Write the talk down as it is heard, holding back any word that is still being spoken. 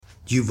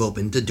you've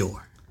opened the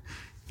door.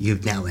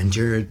 You've now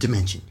entered a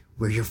dimension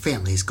where your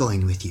family is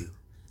going with you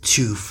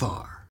too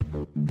far.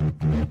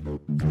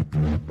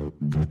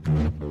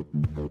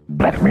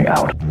 Let me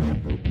out.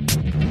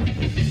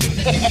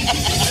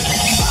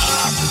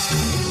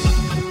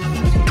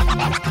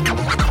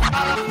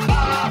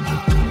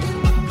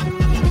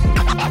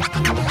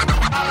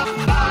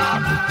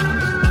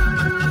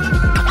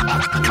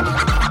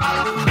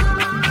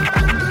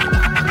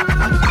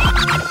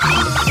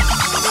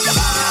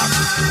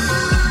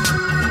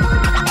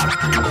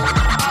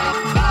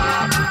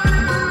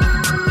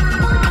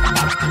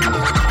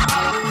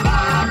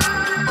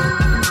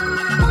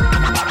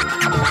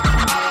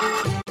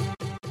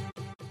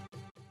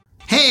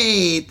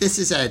 Hey, this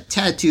is a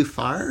Tad Too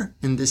Far,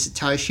 and this is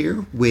Tosh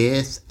here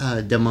with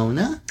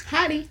Damona.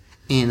 Howdy.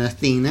 And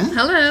Athena.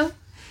 Hello.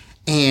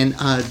 And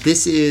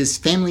this is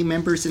family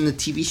members in the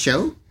TV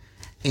show.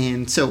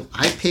 And so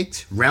I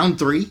picked round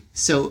 3.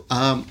 So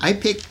I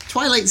picked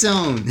Twilight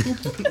Zone.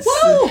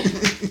 Woo!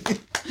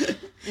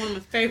 One of my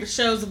favorite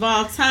shows of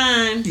all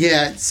time.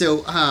 Yeah,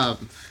 so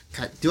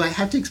God, do I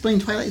have to explain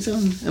Twilight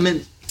Zone? I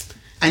mean,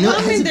 I know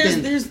it hasn't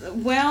been... there's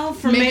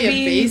for maybe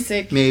a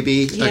basic.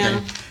 Maybe. Yeah.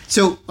 Okay.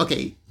 So,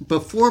 okay,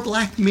 before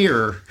Black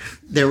Mirror,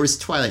 there was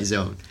Twilight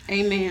Zone.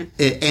 Amen.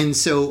 And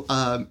so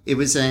it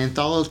was an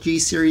anthology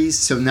series,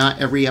 so not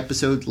every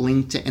episode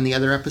linked to any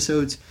other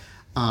episodes.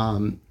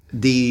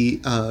 The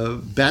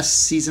best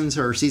seasons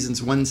are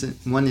seasons 1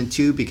 and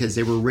 2 because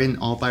they were written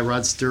all by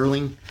Rod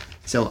Serling.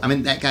 So, I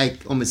mean, that guy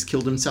almost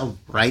killed himself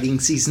writing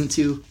season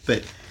 2,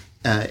 but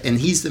and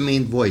he's the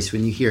main voice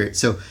when you hear it.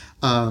 So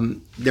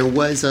there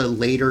was a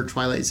later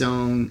Twilight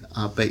Zone,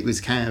 but it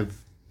was kind of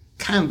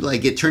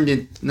like it turned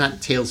in,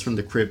 not Tales from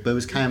the Crypt, but it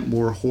was kind of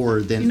more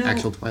horror than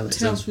actual Twilight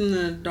Zone. Tales from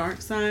the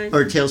Dark Side?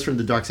 Or Tales from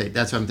the Dark Side,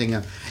 that's what I'm thinking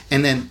of.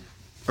 And then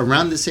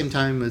around the same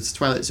time as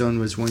Twilight Zone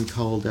was one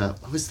called,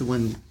 what was the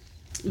one?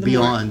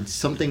 Beyond.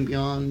 Something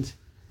Beyond.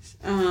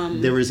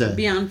 There was a...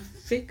 Beyond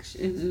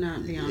Fiction?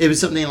 Not Beyond. It was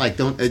something like,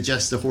 don't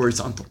adjust the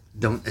horizontal,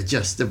 don't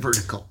adjust the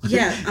vertical.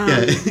 Yeah.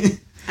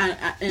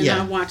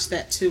 Yeah. I watched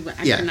that too, but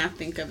I cannot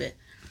think of it.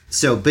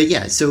 So, but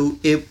yeah, so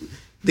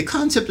the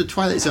concept of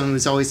Twilight Zone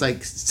was always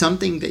like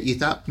something that you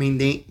thought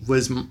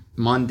was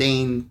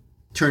mundane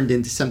turned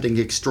into something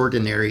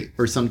extraordinary,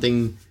 or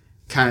something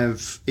kind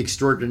of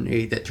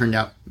extraordinary that turned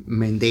out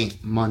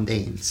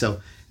mundane.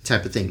 So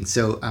type of thing.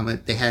 So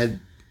they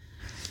had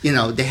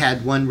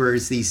one where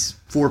it's these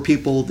 4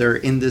 people, they're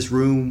in this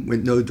room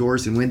with no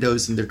doors and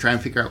windows, and they're trying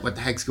to figure out what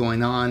the heck's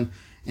going on,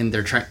 and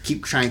they're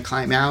keep trying to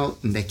climb out,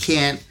 and they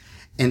can't,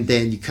 and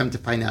then you come to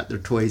find out they're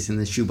toys in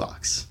the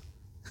shoebox.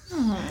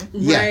 Oh,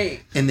 yeah.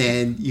 Right. And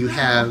then you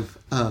have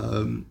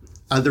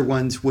other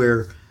ones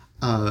where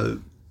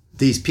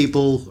these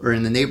people are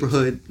in the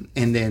neighborhood,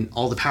 and then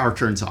all the power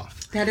turns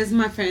off. That is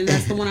my favorite.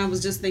 That's the one I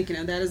was just thinking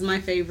of. That is my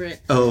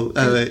favorite. Oh,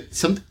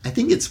 I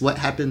think it's What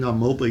Happened on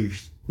Mulberry.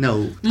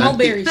 No,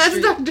 Mulberry that's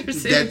Street. Dr.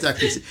 Seuss. That's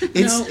Dr.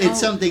 Seuss. It's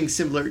something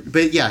similar,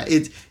 but yeah,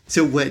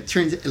 so what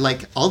turns,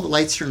 like, all the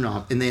lights turn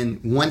off, and then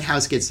one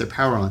house gets their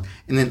power on,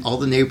 and then all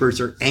the neighbors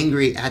are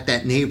angry at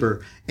that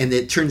neighbor, and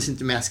it turns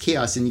into mass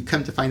chaos, and you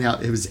come to find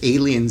out it was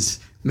aliens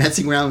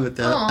messing around with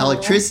the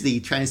electricity,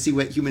 trying to see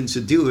what humans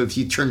would do if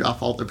you turned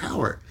off all their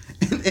power.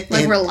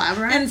 Like we're lab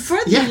rats? And for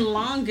the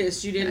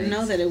longest, you didn't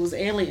know that it was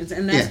aliens.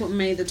 And that's what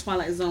made the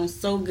Twilight Zone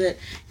so good.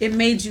 It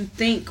made you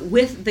think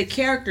with the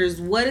characters,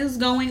 what is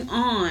going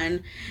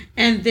on?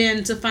 And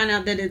then to find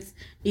out that it's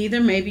either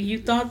maybe you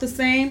thought the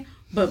same,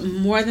 but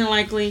more than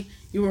likely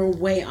you were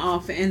way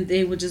off, and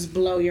they would just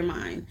blow your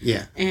mind.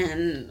 Yeah.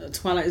 And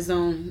Twilight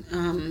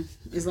Zone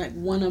is like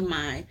one of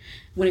my,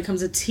 when it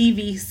comes to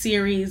TV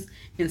series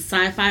in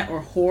sci-fi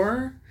or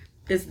horror,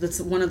 it's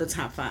one of the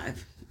top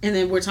 5. And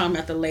then we're talking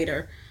about the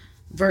later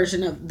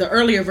version of the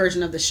earlier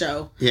version of the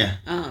show. Yeah.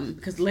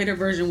 Because the later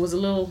version was a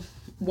little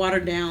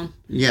watered down.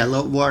 Yeah, a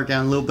little watered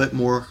down, a little bit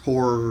more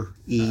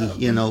horror-y,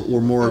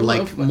 or more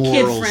like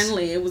morals.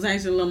 Kid-friendly. It was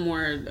actually a little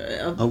more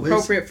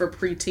appropriate for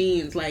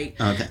preteens,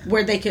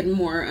 where they could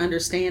more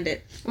understand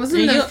it.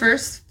 Wasn't the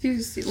first few,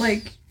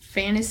 like,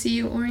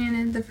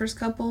 fantasy-oriented, the first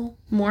couple?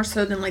 More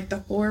so than, like,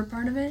 the horror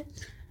part of it?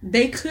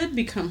 They could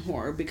become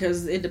horror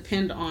because it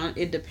depended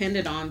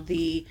on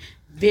the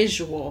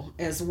visual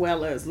as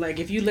well as, like,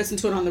 if you listen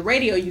to it on the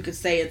radio, you could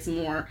say it's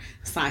more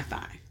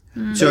sci-fi.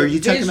 So are you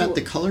talking about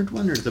the colored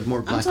one or the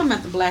more black? I'm talking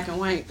about the black and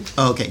white.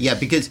 Oh, okay, yeah,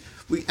 because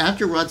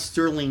after Rod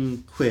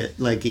Serling quit,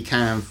 like, it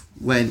kind of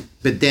went,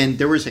 but then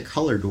there was a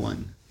colored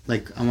one,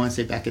 like, I want to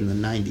say back in the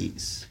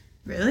 90s.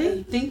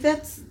 Really? I think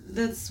that's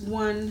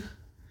one.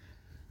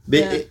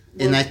 But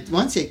and I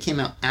want to say it came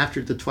out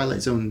after the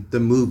Twilight Zone,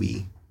 the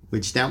movie,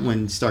 which that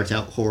one starts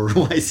out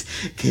horror-wise,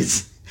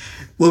 because...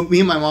 Well, me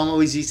and my mom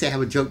always used to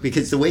have a joke,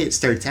 because the way it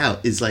starts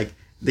out is like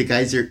the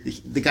guy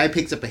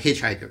picks up a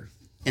hitchhiker,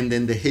 and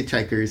then the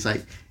hitchhiker is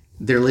like,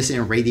 they're listening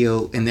to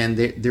radio, and then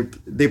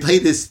they play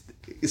this.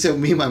 So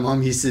me and my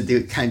mom used to do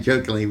it kind of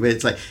jokingly, but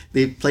it's like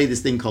they play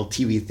this thing called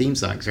TV theme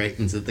songs, right?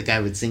 And so the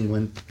guy would sing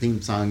one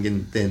theme song,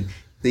 and then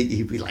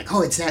he'd be like,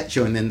 "Oh, it's that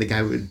show," and then the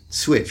guy would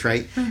switch,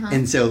 right?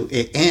 And so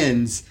it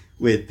ends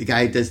with the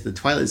guy who does the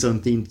Twilight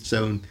Zone theme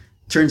zone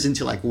turns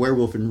into like a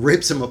werewolf and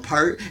rips him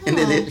apart, and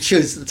then it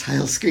shows the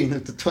title screen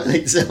of the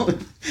Twilight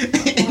Zone.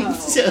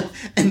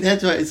 and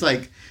that's why it's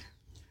like,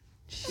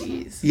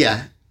 Jeez.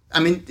 yeah. I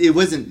mean, it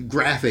wasn't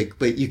graphic,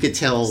 but you could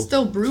tell.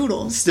 Still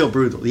brutal. Still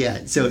brutal,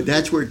 yeah. So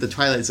that's where the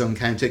Twilight Zone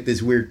kind of took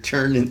this weird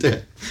turn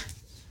into.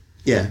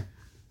 Yeah.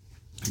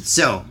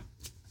 So,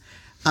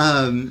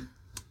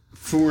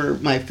 for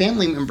my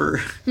family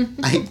member,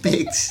 I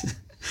picked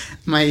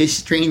my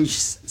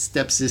estranged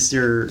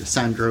stepsister,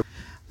 Sandra.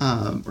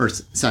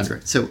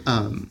 Sandra. So,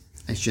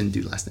 I shouldn't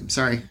do last name.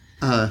 Sorry.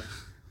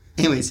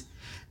 Anyways.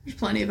 There's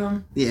plenty of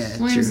them. Yeah,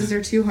 Williamses sure.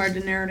 are too hard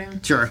to narrow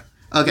down. Sure.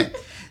 Okay.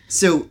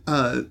 So,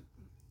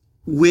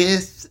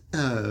 with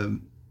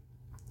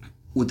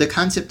the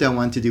concept I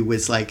wanted to do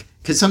was like,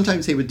 because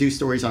sometimes they would do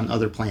stories on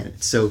other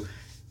planets. So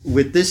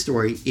with this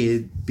story,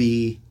 it'd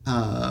be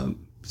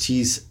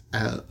she's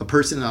a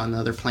person on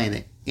another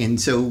planet. And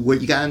so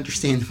what you got to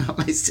understand about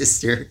my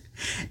sister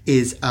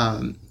is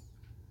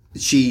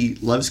she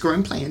loves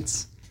growing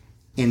plants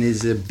and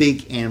is a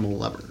big animal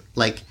lover.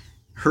 Like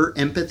her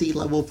empathy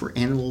level for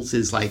animals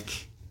is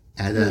like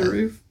at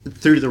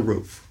through the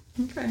roof.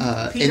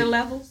 Okay. Peter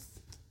levels?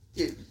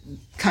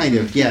 Kind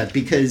of, yeah,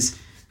 because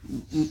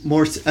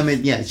more, I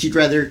mean, yeah, she'd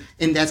rather,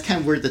 and that's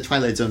kind of where the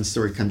Twilight Zone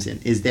story comes in,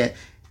 is that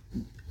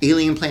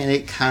alien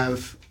planet kind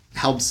of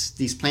helps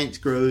these plants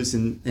grows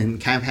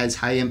and kind of has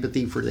high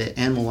empathy for the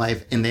animal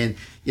life, and then,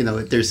 you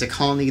know, there's a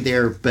colony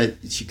there, but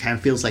she kind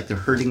of feels like they're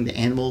hurting the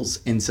animals,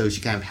 and so she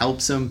kind of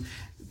helps them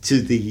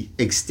to the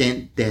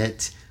extent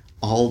that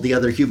all the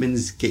other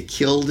humans get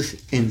killed,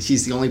 and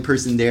she's the only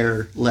person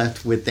there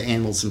left with the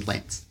animals and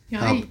plants.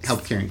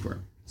 Help caring for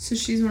them. So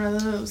she's one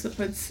of those that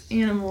puts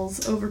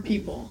animals over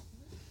people.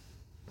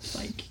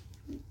 Like,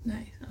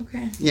 nice.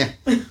 Okay. Yeah.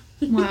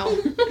 Wow.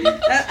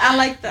 I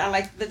like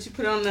that you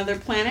put it on another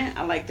planet.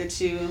 I like that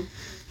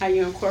how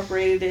you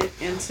incorporated it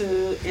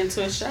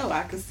into a show.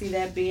 I could see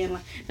that being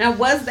like. Now,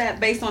 was that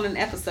based on an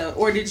episode,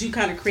 or did you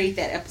kind of create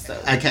that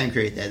episode? I kind of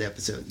create that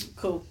episode.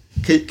 Cool.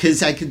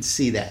 Because I could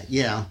see that,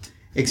 yeah.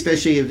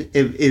 Especially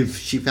if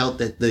she felt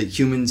that the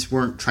humans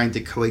weren't trying to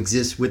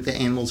coexist with the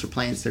animals or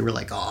plants. They were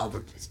like, oh,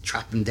 we're just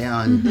chop them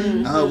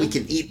down. Oh, we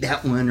can eat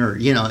that one. Or,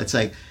 you know, it's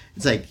like,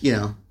 you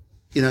know,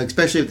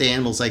 especially if the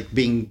animals like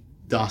being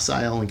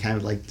docile and kind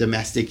of like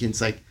domestic. It's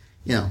like,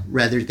 you know,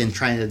 rather than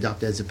trying to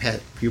adopt it as a pet,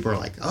 people are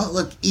like, oh,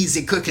 look,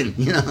 easy cooking,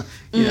 you know.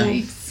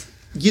 Nice.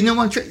 You know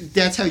what?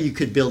 That's how you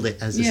could build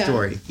it as a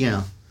story, you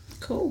know.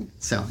 Cool.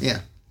 So,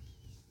 yeah.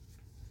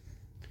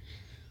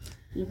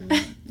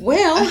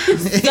 Well,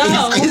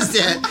 so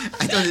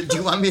I don't. Do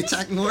you want me to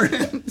talk more?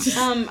 I mean,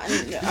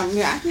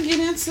 I can get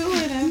into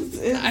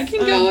it. I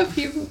can go if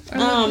you.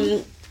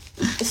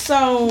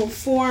 So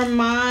for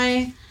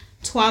my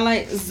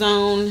Twilight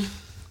Zone,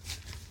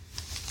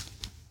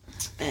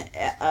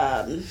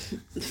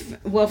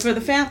 well, for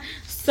the family,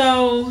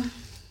 so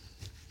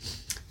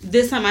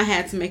this time I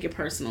had to make it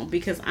personal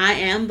because I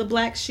am the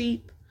black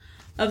sheep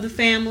of the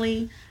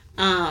family.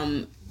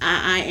 I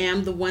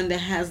am the one that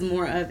has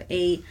more of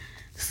a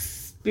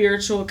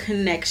spiritual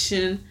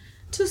connection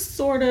to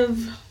sort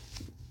of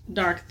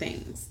dark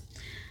things,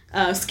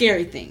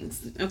 scary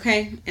things,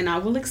 okay? And I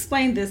will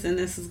explain this, and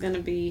this is going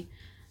to be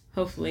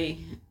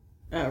hopefully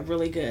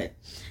really good.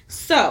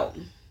 So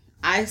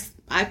I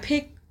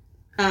picked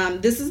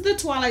this is the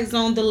Twilight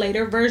Zone, the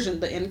later version,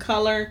 the in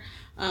color.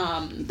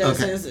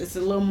 Says it's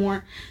a little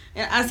more,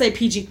 I say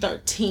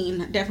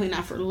PG-13, definitely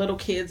not for little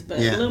kids, but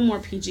a little more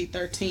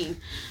PG-13.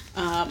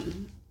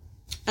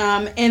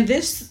 And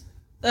this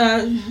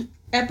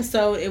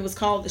episode, it was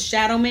called The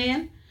Shadow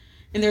Man,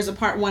 and there's a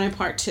part 1 and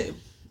part 2.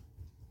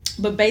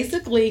 But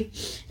basically,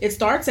 it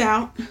starts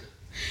out,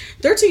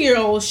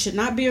 13-year-olds should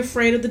not be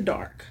afraid of the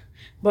dark,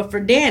 but for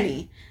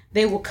Danny,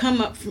 they will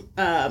come up.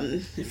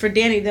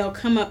 They'll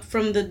come up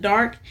from the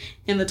dark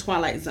in the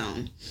Twilight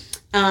Zone,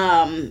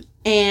 and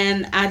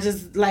I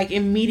just like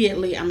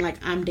immediately, I'm like,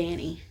 I'm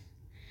Danny.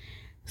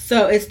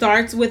 So it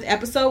starts with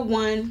episode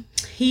 1.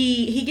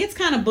 He gets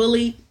kind of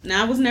bullied.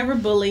 Now I was never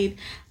bullied.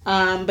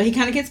 But he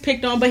kind of gets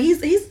picked on, but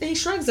he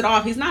shrugs it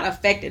off. He's not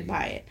affected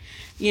by it,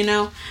 you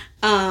know.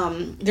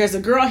 There's a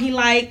girl he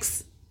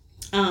likes.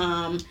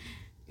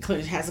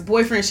 Clearly has a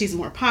boyfriend. She's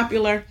more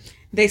popular.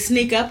 They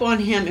sneak up on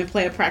him and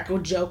play a practical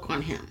joke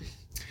on him.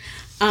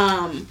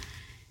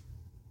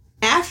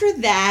 After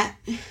that,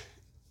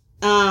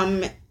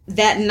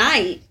 that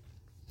night,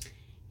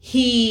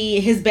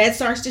 his bed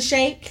starts to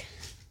shake,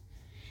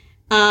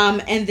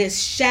 and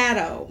this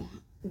shadow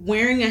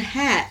wearing a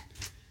hat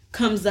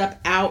comes up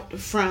out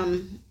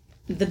from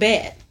the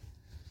bed,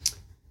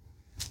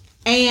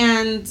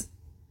 and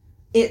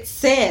it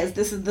says,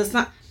 this is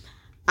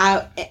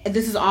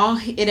all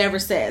it ever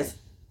says: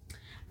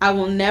 I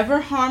will never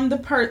harm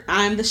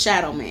I'm the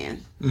Shadow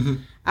Man. Mm-hmm.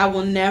 I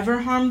will never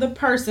harm the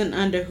person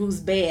under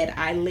whose bed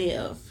I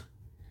live.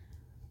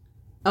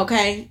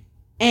 Okay?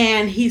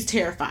 And he's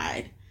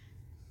terrified.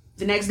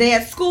 The next day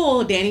at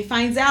school, Danny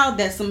finds out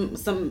that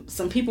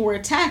some people were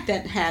attacked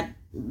that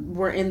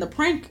were in the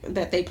prank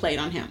that they played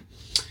on him.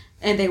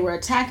 and they were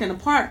attacked in a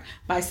park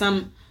by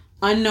some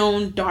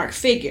unknown dark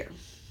figure.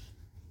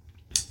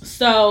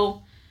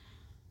 So,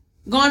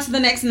 going to the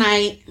next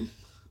night,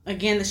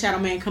 again, the shadow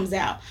man comes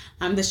out.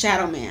 I'm the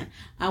shadow man.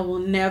 I will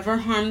never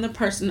harm the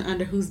person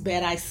under whose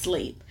bed I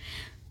sleep.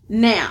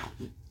 Now,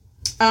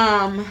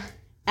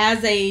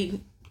 as a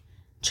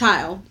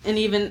child and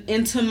even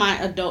into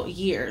my adult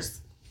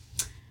years,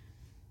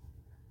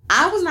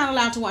 I was not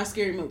allowed to watch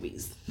scary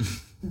movies.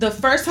 The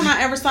first time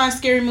I ever saw a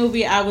scary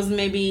movie, I was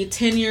maybe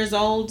 10 years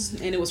old,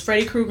 and it was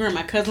Freddy Krueger, and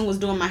my cousin was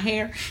doing my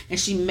hair, and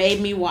she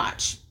made me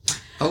watch.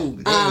 Oh,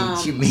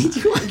 dang, she made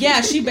you watch?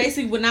 Yeah, she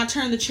basically would not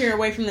turn the chair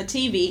away from the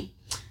TV.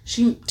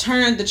 She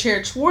turned the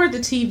chair toward the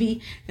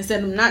TV and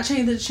said, I'm not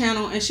changing the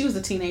channel. And she was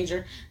a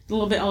teenager, a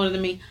little bit older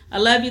than me. I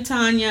love you,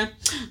 Tanya.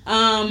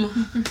 And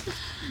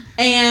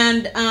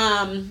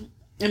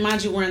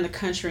mind you, we're in the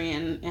country,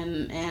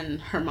 and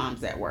her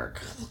mom's at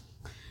work.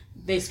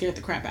 They scared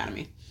the crap out of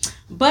me.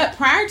 But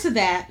prior to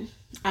that,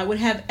 I would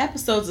have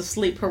episodes of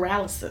sleep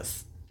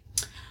paralysis.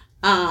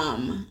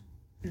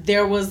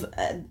 There was,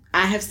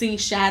 I have seen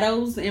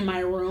shadows in my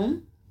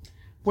room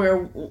where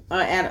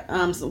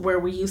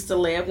we used to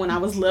live when I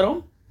was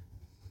little.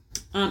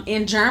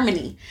 In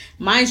Germany,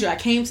 mind you, I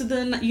came to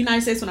the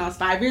United States when I was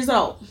 5 years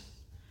old,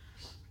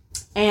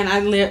 and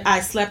I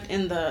slept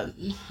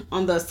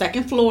on the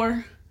second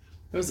floor.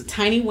 There was a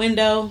tiny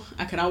window.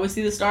 I could always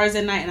see the stars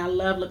at night, and I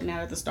love looking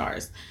out at the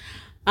stars.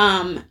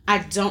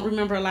 I don't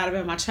remember a lot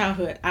about my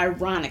childhood,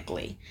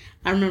 ironically.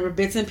 I remember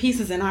bits and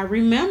pieces, and I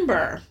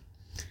remember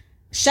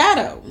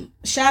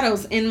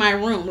shadows in my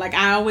room. Like,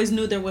 I always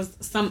knew there was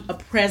a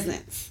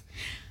presence.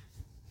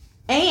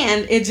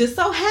 And it just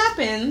so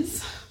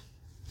happens,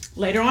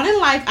 later on in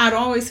life, I'd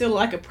always feel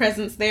like a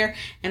presence there.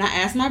 And I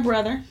asked my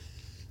brother,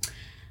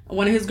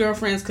 one of his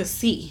girlfriends could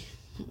see.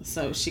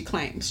 So she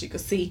claimed she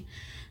could see.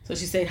 So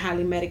she said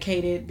highly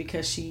medicated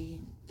because she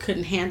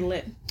couldn't handle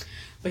it.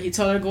 But he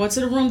told her to go into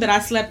the room that I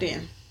slept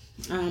in,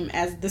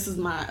 as this is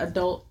my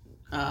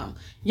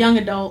young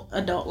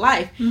adult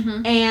life.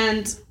 Mm-hmm.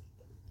 And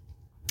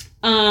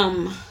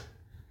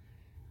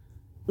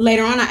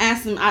later on, I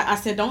asked him, I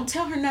said, don't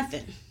tell her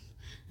nothing.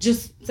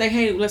 Just say,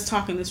 hey, let's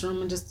talk in this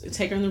room, and just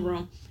take her in the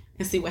room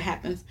and see what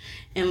happens.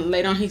 And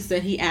later on,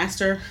 he asked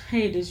her,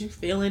 hey, did you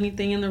feel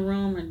anything in the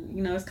room?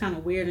 And, it's kind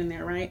of weird in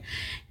there, right?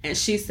 And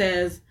she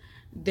says,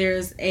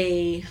 there's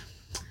a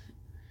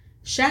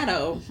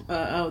shadow,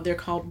 they're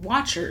called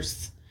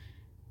watchers,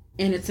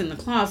 and it's in the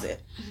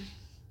closet.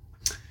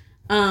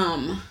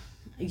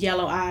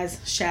 Yellow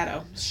eyes,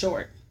 shadow,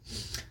 short.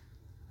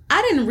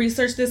 I didn't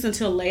research this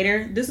until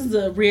later. This is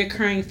a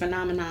reoccurring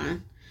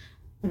phenomenon,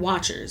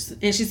 watchers.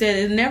 And she said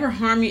it never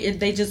harm you if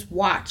they just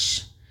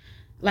watch.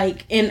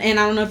 Like, and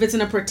I don't know if it's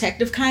in a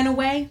protective kind of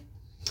way,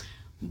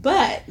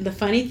 but the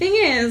funny thing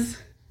is,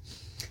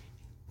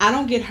 I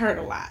don't get hurt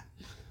a lot.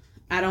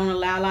 I don't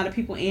allow a lot of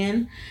people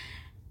in.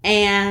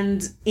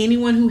 And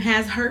anyone who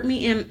has hurt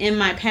me in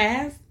my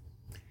past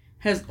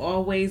has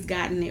always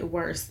gotten it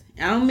worse.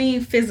 I don't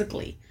mean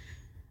physically.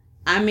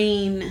 I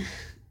mean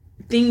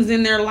things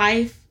in their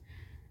life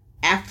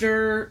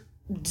after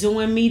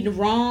doing me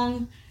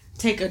wrong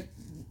take a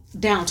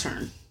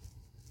downturn.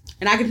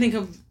 And I can think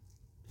of,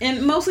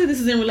 and mostly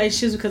this is in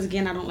relationships because,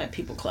 again, I don't let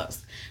people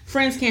close.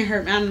 Friends can't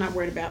hurt me. I'm not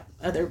worried about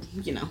other,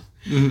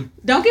 Mm-hmm.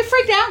 Don't get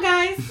freaked out,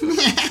 guys.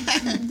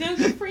 Don't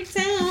get freaked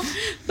out.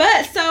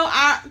 But so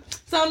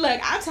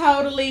look, I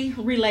totally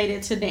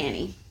related to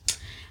Danny.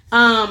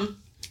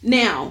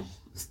 Now,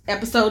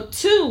 episode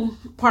 2,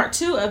 part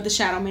 2 of The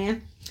Shadow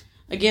Man.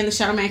 Again, the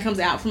Shadow Man comes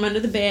out from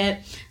under the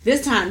bed.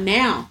 This time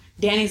now,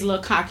 Danny's a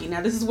little cocky.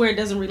 Now, this is where it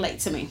doesn't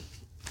relate to me.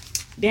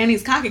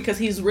 Danny's cocky because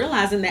he's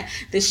realizing that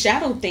the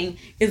shadow thing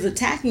is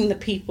attacking the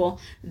people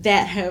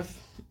that have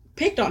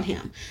picked on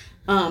him.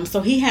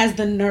 So he has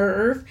the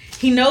nerve.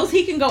 He knows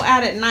he can go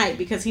out at night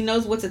because he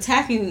knows what's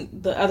attacking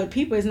the other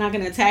people is not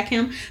going to attack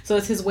him. So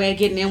it's his way of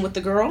getting in with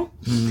the girl.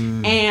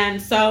 Mm. And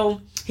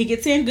so he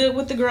gets in good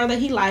with the girl that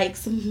he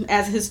likes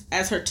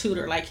as her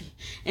tutor.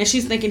 And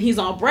she's thinking he's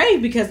all brave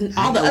because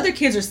all the other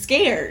kids are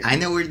scared. I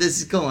know where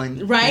this is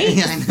going. Right?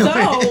 I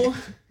know. So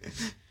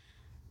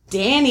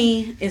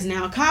Danny is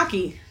now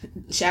cocky.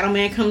 Shadow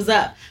Man comes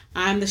up.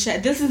 I'm the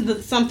shadow. This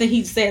is something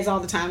he says all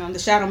the time. I'm the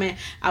Shadow Man.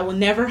 I will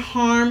never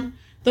harm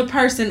the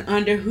person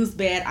under whose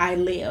bed I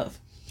live.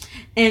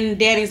 And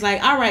Danny's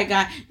like, all right,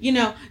 guy,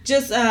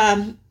 just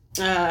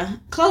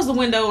close the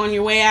window on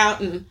your way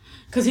out, and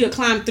because he'll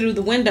climb through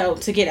the window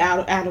to get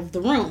out of the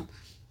room.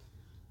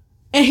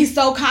 And he's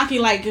so cocky,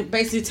 like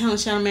basically telling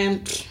Shadow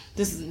Man,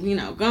 this is,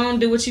 go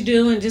and do what you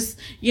do, and just,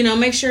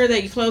 make sure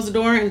that you close the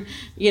door and,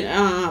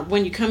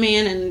 when you come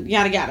in, and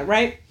yada yada,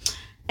 right?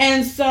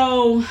 And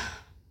so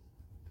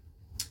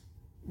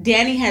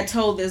Danny had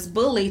told this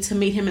bully to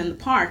meet him in the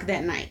park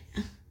that night.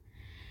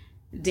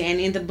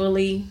 Danny and the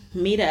bully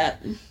meet up.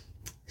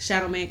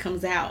 Shadow Man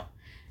comes out.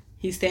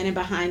 He's standing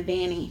behind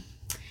Danny.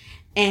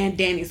 And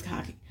Danny's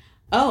cocky.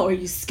 Oh, are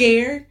you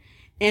scared?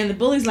 And the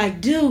bully's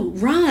like,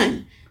 dude,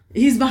 run.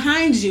 He's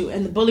behind you.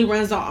 And the bully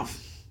runs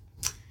off.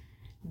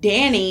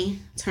 Danny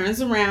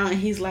turns around and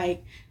he's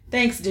like,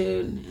 thanks,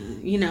 dude.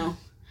 You know,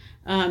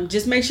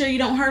 just make sure you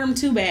don't hurt him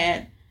too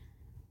bad.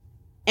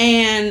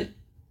 And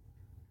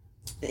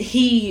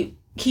he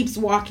keeps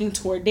walking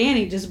toward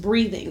Danny, just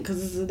breathing,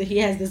 because he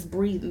has this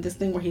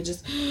thing where he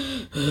just...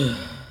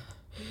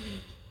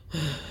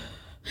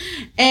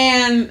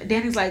 And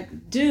Danny's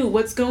like, dude,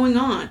 what's going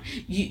on?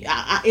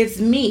 It's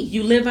me.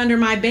 You live under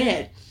my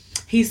bed.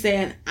 He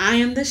said, I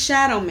am the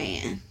shadow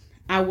man.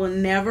 I will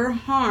never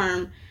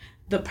harm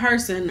the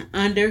person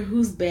under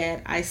whose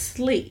bed I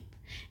sleep.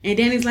 And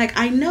Danny's like,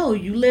 I know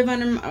you live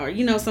under, or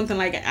you know, something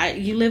like,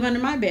 you live under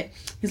my bed.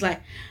 He's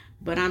like,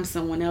 but I'm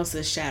someone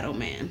else's shadow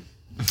man.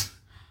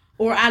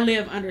 Or I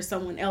live under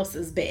someone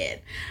else's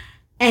bed.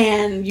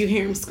 And you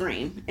hear him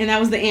scream. And that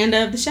was the end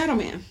of the Shadow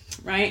Man,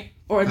 right?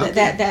 Or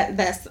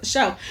that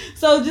show.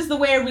 So just the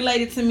way it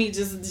related to me,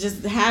 just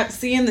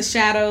seeing the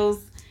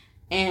shadows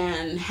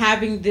and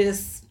having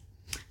this,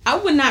 I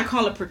would not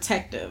call it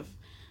protective,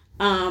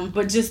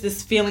 but just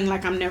this feeling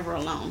like I'm never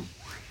alone.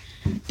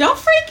 Don't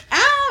freak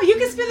out. You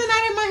can spend the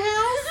night at my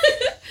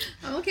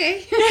house.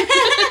 Okay.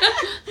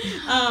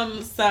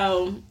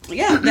 So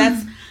yeah,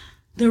 that's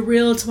the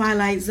real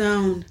Twilight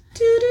Zone.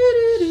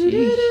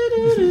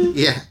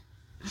 Yeah.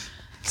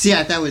 See,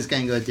 I thought it was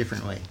going to go a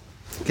different way.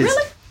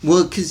 Really?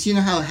 Well, because you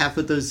know how half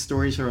of those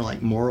stories are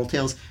like moral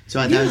tales? So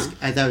I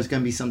thought it was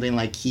going to be something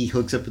like he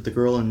hooks up with the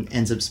girl and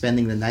ends up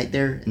spending the night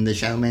there, and the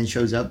Shadow Man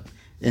shows up,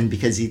 and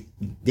because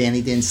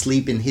Danny didn't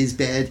sleep in his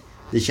bed,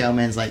 the Shadow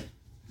Man's like,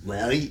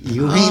 well,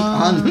 you ain't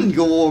on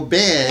your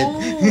bed. Oh,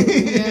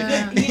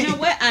 yeah. You know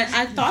what?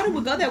 I thought it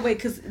would go that way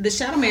because the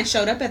Shadow Man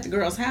showed up at the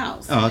girl's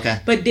house. Oh, okay.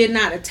 But did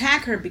not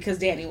attack her because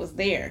Danny was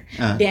there.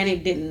 Danny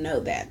didn't know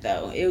that,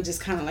 though. It was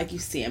just kind of like you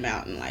see him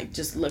out and like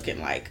just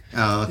looking like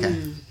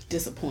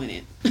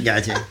disappointed.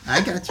 Gotcha. I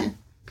gotcha.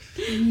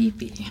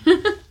 Creepy.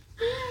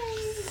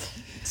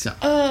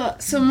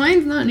 So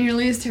mine's not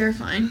nearly as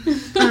terrifying.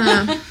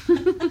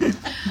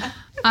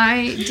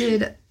 I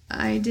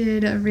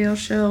did a real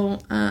show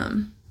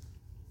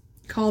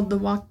called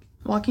The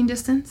Walking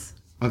Distance.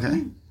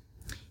 Okay.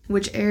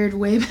 Which aired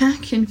way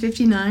back in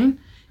 '59.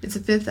 It's the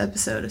 5th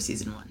episode of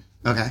season 1.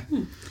 Okay.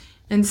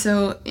 And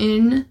so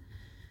in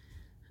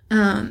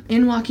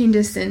Walking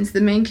Distance,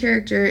 the main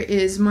character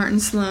is Martin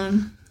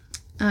Sloan.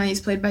 He's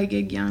played by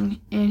Gig Young,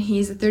 and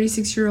he's a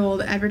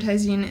 36-year-old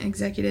advertising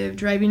executive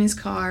driving his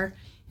car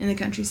in the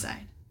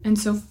countryside. And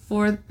so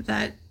for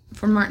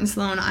Martin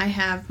Sloan, I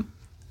have,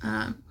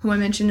 who I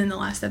mentioned in the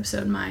last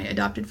episode, my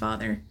adopted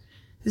father,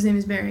 whose name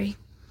is Barry.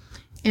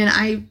 And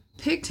I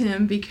picked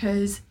him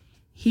because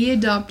he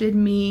adopted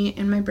me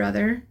and my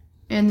brother,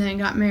 and then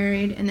got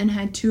married, and then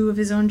had 2 of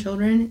his own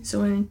children.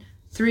 So in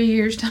 3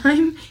 years'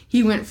 time,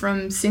 he went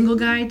from single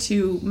guy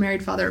to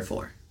married father of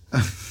 4.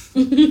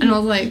 And I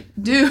was like,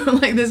 dude,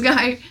 like, this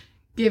guy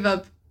gave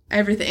up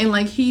everything. And,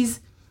 like, he's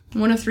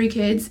one of 3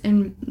 kids,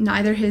 and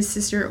neither his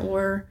sister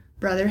or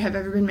brother have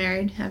ever been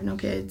married, have no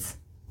kids.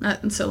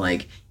 And so,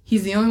 like,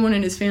 he's the only one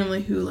in his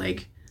family who,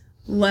 like,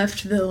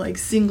 left the, like,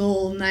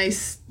 single,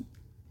 nice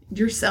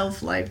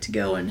yourself life to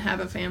go and have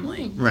a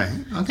family. Right.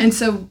 Okay. And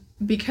so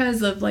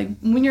because of, like,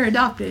 when you're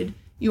adopted,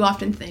 you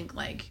often think,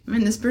 like,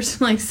 man, this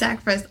person, like,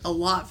 sacrificed a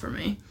lot for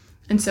me.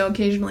 And so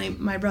occasionally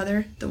my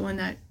brother, the one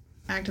that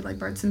acted like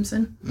Bart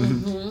Simpson,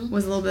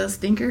 was a little bit of a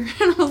stinker.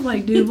 And I was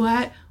like, dude,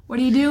 what are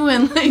you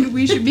doing? Like,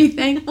 we should be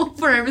thankful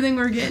for everything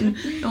we're getting.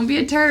 Don't be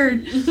a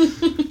turd.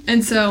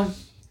 And so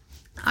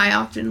I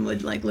often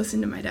would, like, listen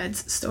to my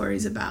dad's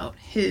stories about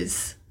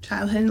his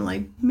childhood, and,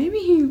 like, maybe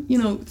he, you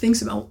know,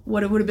 thinks about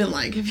what it would have been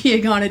like if he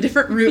had gone a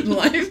different route in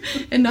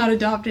life and not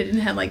adopted and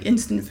had, like,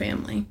 instant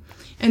family.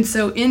 And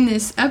so in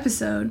this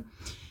episode,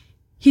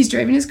 he's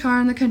driving his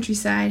car in the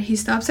countryside. He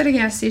stops at a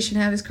gas station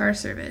to have his car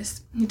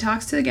serviced. He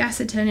talks to the gas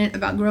attendant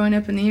about growing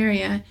up in the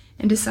area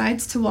and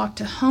decides to walk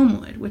to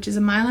Homewood, which is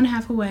 1.5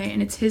 miles away,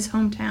 and it's his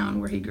hometown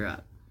where he grew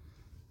up.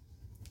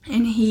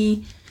 And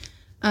he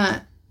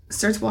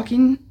starts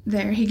walking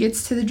there. He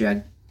gets to the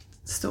drug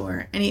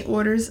store, and he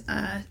orders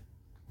a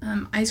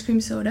ice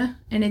cream soda,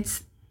 and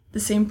it's the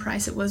same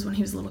price it was when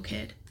he was a little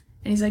kid.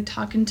 And he's, like,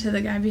 talking to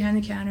the guy behind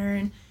the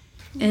counter,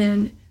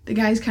 and the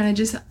guy's kind of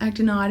just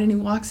acting odd, and he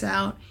walks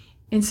out.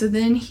 And so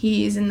then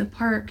he's in the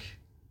park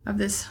of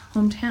this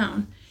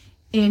hometown,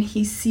 and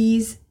he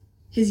sees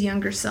his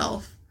younger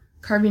self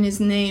carving his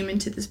name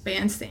into this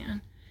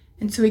bandstand.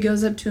 And so he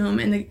goes up to him,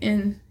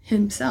 and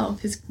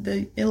himself,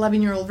 the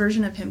 11-year-old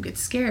version of him, gets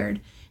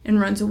scared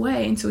and runs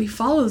away. And so he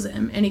follows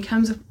him, and he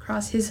comes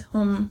across his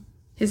home,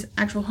 his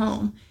actual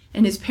home,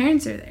 and his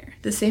parents are there,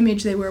 the same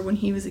age they were when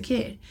he was a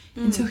kid.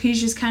 And so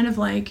he's just kind of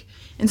like,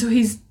 and so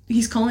he's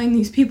calling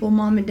these people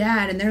mom and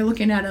dad, and they're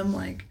looking at him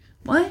like,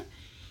 what?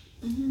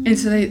 And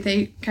so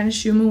they kind of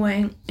shoo him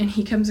away, and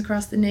he comes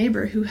across the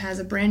neighbor who has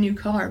a brand new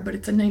car, but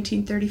it's a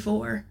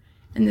 1934.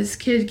 And this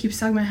kid keeps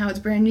talking about how it's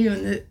brand new,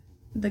 and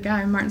the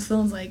guy, Martin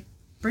Sloan's like,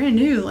 brand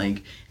new,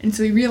 like, and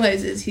so he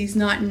realizes he's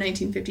not in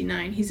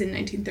 1959, he's in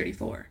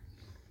 1934.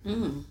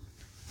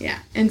 Yeah,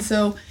 and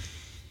so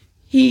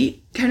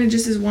he kind of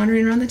just is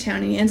wandering around the town,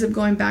 and he ends up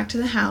going back to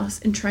the house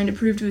and trying to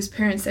prove to his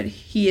parents that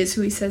he is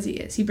who he says he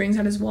is. He brings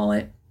out his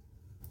wallet,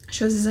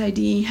 shows his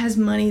ID, has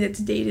money that's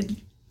dated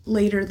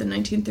later than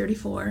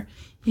 1934.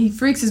 He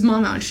freaks his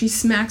mom out. She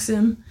smacks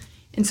him.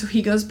 And so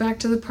he goes back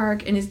to the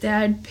park, and his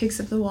dad picks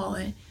up the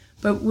wallet.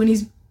 But when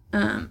he's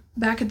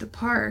back at the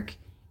park,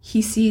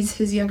 he sees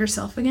his younger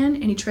self again,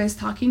 and he tries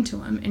talking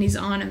to him. And he's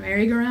on a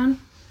merry-go-round,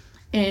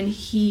 and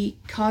he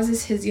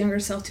causes his younger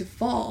self to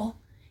fall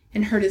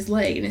and hurt his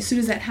leg. And as soon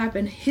as that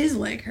happened, his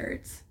leg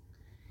hurts.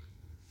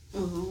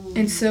 Oh.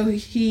 And so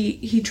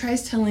he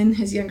tries telling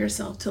his younger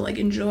self to, like,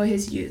 enjoy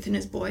his youth and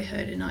his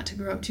boyhood and not to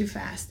grow up too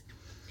fast.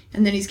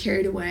 And then he's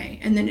carried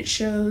away. And then it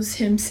shows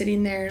him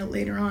sitting there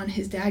later on.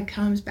 His dad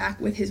comes back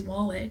with his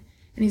wallet.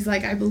 And he's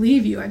like, I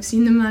believe you. I've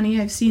seen the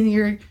money. I've seen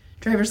your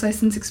driver's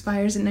license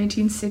expires in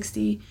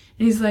 1960.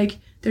 And he's like,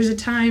 there's a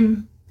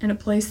time and a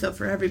place, though,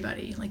 for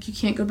everybody. Like, you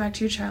can't go back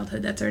to your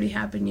childhood. That's already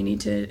happened. You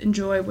need to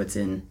enjoy what's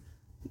in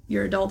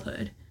your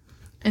adulthood.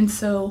 And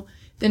so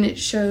then it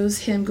shows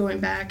him going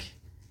back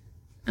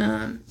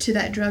to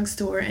that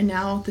drugstore. And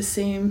now the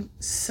same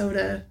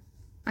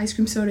ice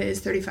cream soda is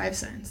 35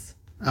 cents.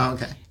 Oh,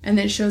 okay. And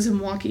then it shows him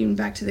walking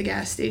back to the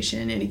gas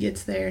station, and he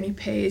gets there, and he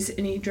pays,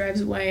 and he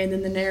drives away, and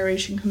then the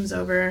narration comes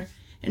over,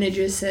 and it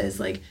just says,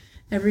 like,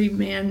 every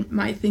man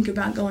might think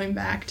about going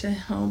back to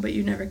home, but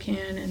you never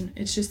can, and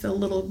it's just a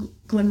little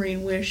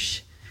glimmering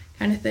wish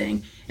kind of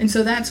thing. And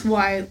so that's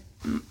why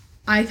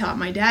I thought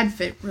my dad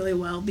fit really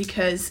well,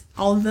 because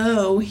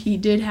although he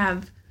did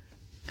have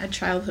a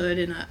childhood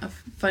and a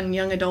fun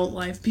young adult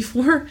life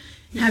before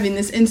having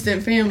this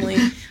instant family,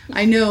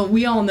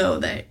 we all know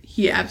that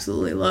he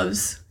absolutely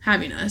loves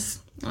having us.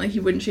 Like, he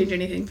wouldn't change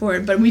anything for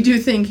it. But we do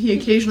think he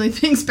occasionally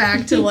thinks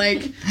back to,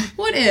 like,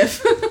 what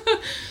if?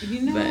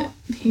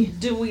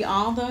 Do we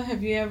all, though?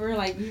 Have you ever,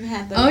 like, you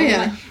had the... Oh, yeah.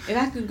 Like, if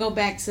I could go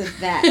back to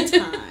that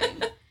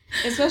time,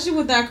 especially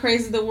with how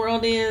crazy the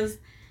world is,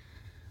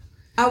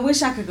 I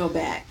wish I could go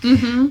back.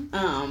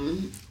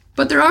 Mm-hmm.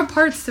 But there are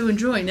parts to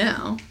enjoy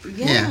now.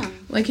 Yeah.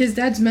 Like, his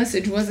dad's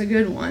message was a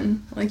good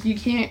one. Like, you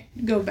can't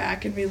go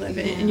back and relive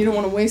it, and you don't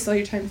want to waste all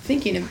your time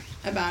thinking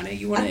about it.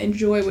 You want to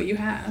enjoy what you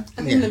have.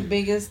 I think the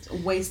biggest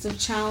waste of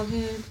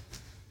childhood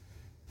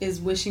is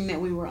wishing that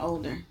we were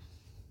older.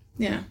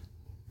 Yeah,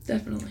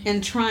 definitely.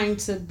 And trying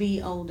to be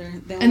older.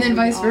 And then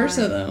vice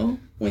versa, though.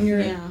 When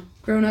you're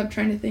grown up,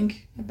 trying to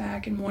think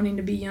back and wanting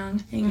to be young,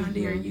 hang on to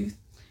your youth.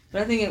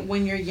 But I think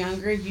when you're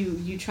younger,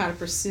 you try to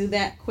pursue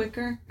that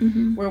quicker.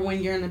 Mm-hmm. Where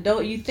when you're an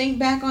adult, you think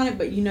back on it,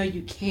 but you know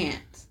you can't.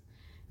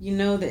 You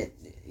know that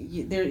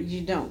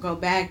you don't go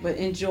back, but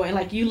enjoy.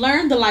 Like, you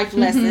learn the life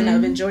lesson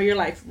of enjoy your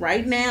life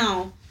right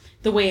now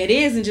the way it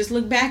is, and just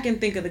look back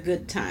and think of the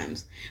good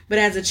times. But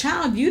as a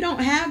child, you don't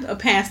have a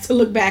past to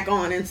look back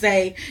on and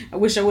say, I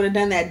wish I would have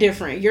done that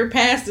different. Your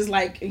past is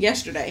like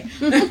yesterday.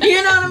 You know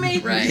what I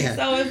mean? Right. Yeah.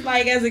 So it's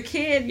like, as a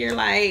kid, you're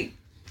like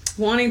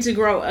wanting to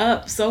grow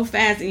up so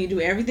fast, and you do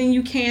everything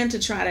you can to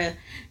try to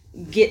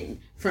get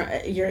from,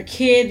 you're a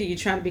kid, you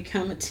try to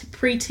become a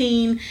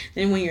preteen.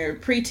 Then when you're a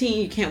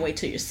preteen, you can't wait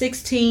till you're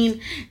 16,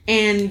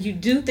 and you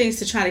do things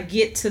to try to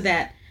get to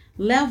that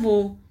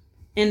level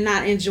and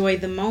not enjoy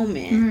the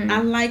moment.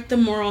 I like the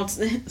moral.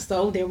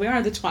 So there we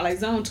are. The Twilight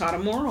Zone taught a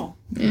moral.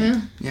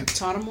 Yeah. Yep.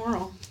 Taught a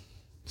moral.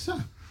 So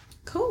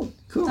Cool.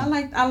 cool. I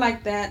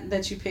like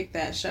that you picked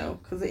that show,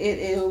 because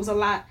it was a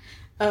lot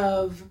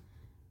of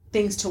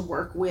things to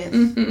work with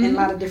and a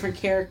lot of different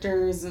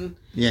characters, and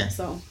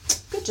so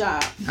good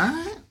job. All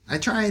right. I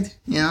tried.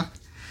 Yeah.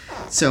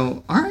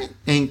 So, all right.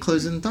 Any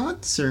closing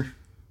thoughts or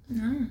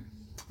No.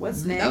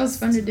 What's next? That was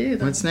fun to do,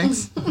 though. what's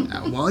next?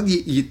 Well,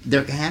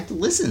 they're gonna have to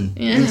listen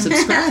Yeah. and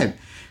subscribe.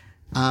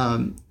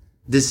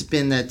 This has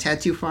been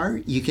Tad Too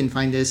Far. You can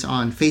find us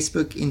on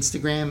Facebook,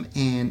 Instagram,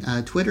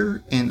 and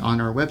Twitter, and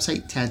on our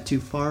website,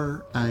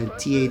 tadtoofar,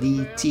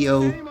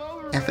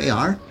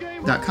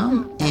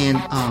 TADTOFAR.com. And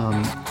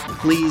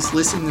please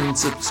listen and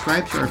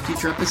subscribe to our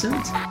future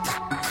episodes.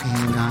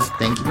 And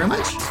thank you very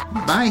much.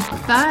 Bye.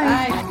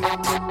 Bye.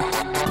 Bye.